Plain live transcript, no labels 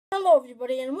Hello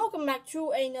everybody and welcome back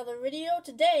to another video.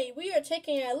 Today we are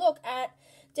taking a look at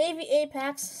Davey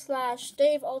Apex /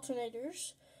 Dave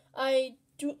Alternators. I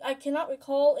cannot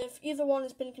recall if either one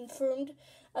has been confirmed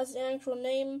as the actual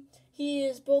name. He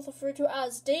is both referred to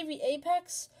as Davey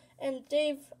Apex and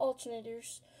Dave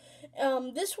Alternators.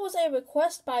 This was a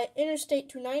request by Interstate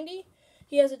 290.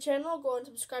 He has a channel, go and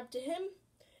subscribe to him.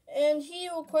 And he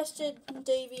requested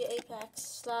Davey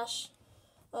Apex /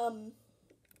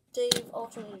 Dave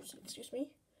Alternators, excuse me.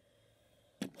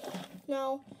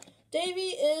 Now,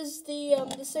 Davey is the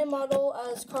same model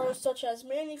as cars such as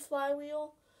Manny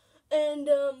Flywheel and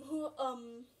who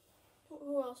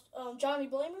else? Johnny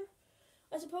Blamer,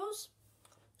 I suppose.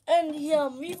 And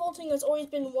Revolting has always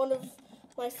been one of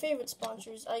my favorite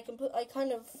sponsors. I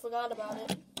kind of forgot about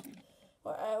it.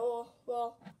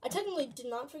 I technically did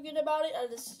not forget about it. I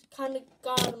just kind of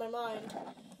got out of my mind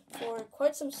for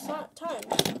quite some time.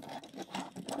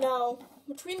 Now,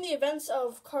 between the events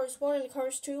of Cars 1 and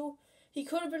Cars 2, he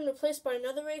could have been replaced by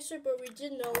another racer, but we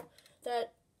did know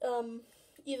that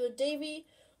either Davey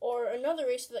or another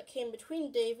racer that came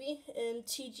between Davey and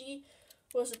TG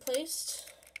was replaced.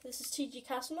 This is TG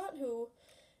Castlenut, who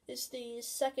is the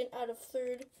second out of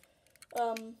third,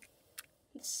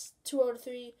 2 out of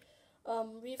 3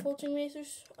 Revolting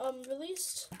racers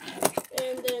released.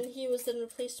 And then he was then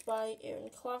replaced by Aaron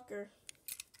Clocker.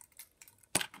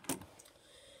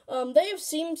 They have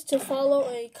seemed to follow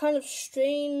a kind of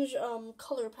strange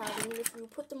color pattern. If you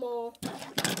put them all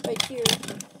right here,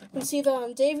 you can see that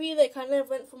on Davey they kind of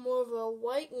went for more of a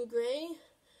white and gray.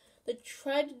 They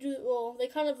tried to do,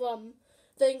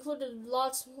 they included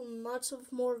lots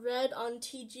of more red on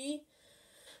TG.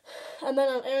 And then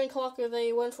on Aaron Clocker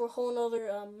they went for a whole nother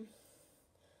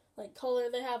color.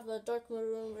 They have the dark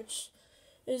maroon, which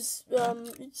is,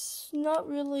 it's not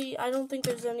really, I don't think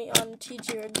there's any on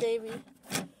TG or Davey.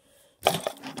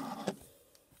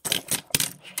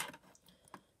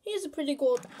 He has a pretty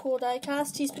cool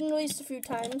diecast. He's been released a few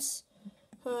times.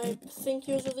 I think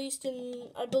he was released in,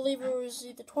 I believe it was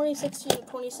either 2016 or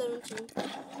 2017.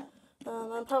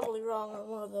 I'm probably wrong on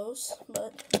one of those,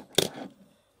 but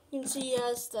you can see he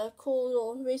has the cool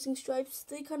little racing stripes.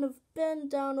 They kind of bend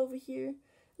down over here,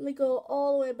 and they go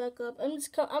all the way back up. I'm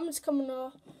just coming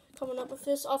up with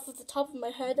this off of the top of my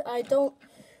head. I don't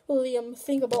really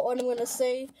think about what I'm gonna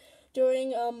say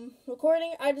during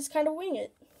recording. I just kind of wing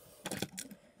it.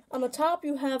 On the top,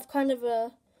 you have kind of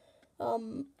a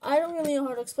I don't really know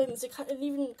how to explain this. It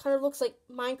even kind of looks like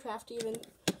Minecraft. Even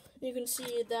you can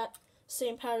see that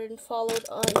same pattern followed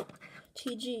on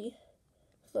TG.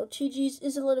 So TG's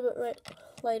is a little bit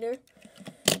lighter.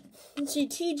 You can see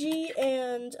TG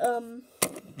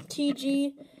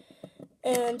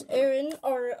and Aaron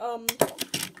are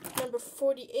number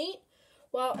 48,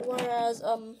 whereas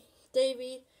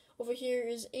Davey over here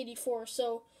is 84.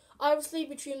 So obviously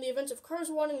between the events of Cars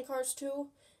 1 and Cars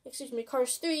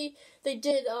 3, they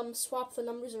did swap the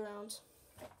numbers around.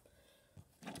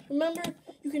 Remember,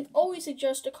 you can always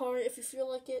suggest a car if you feel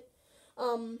like it.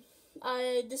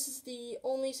 This is the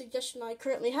only suggestion I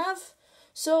currently have,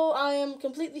 so I am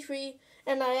completely free,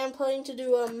 and I am planning to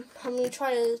do, I'm going to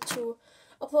try to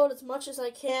upload as much as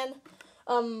I can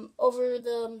over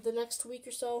the next week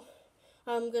or so.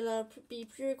 I'm going to be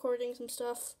pre-recording some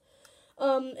stuff,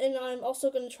 and I'm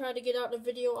also going to try to get out a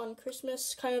video on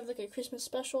Christmas, kind of like a Christmas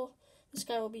special. This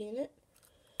guy will be in it.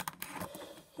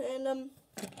 And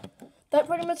that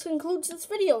pretty much concludes this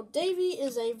video. Davey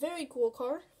is a very cool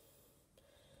car.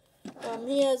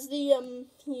 He has the,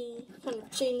 he kind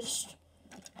of changed,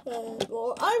 I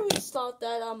always thought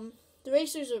that, the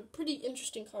racers are pretty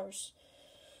interesting cars.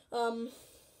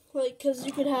 Because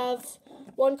you could have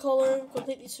one color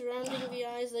completely surrounding the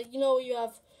eyes, you have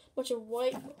a bunch of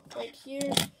white right here,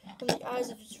 and the eyes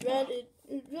are just red. It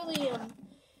really,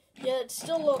 it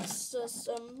still looks just,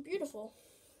 beautiful.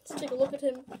 Let's take a look at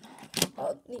him.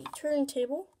 The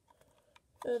turntable.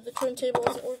 The turntable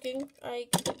isn't working. I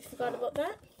completely forgot about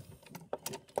that.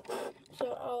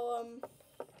 So I'll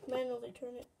manually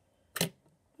turn it.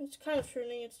 It's kind of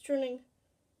turning. It's turning.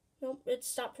 Nope, it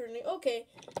stopped turning. Okay,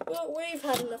 well, we've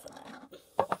had enough of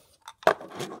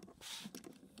that.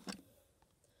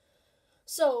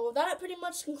 So that pretty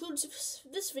much concludes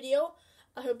this video.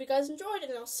 I hope you guys enjoyed,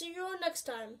 and I'll see you all next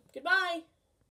time. Goodbye!